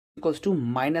equals to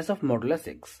minus of modulus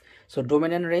x. So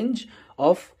domain and range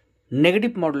of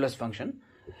negative modulus function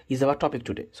is our topic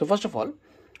today. So first of all,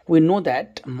 we know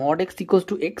that mod x equals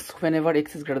to x whenever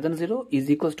x is greater than 0, is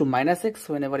equals to minus x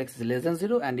whenever x is less than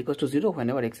 0, and equals to 0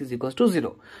 whenever x is equals to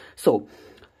 0. So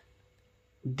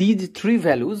these three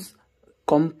values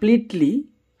completely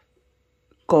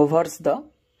covers the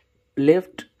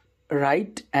left,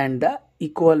 right and the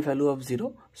equal value of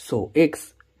 0. So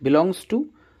x belongs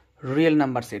to real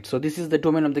number set. So this is the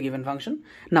domain of the given function.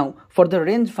 Now for the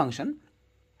range function,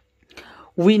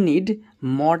 we need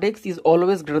mod x is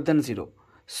always greater than 0.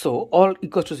 So all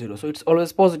equals to 0. So it's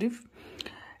always positive.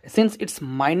 Since it's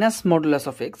minus modulus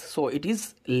of x, so it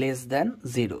is less than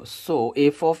 0. So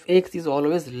f of x is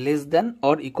always less than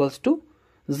or equals to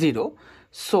 0.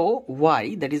 So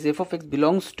y, that is f of x,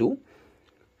 belongs to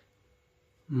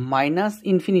minus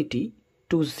infinity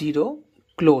to 0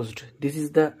 closed. This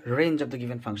is the range of the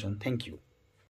given function. Thank you.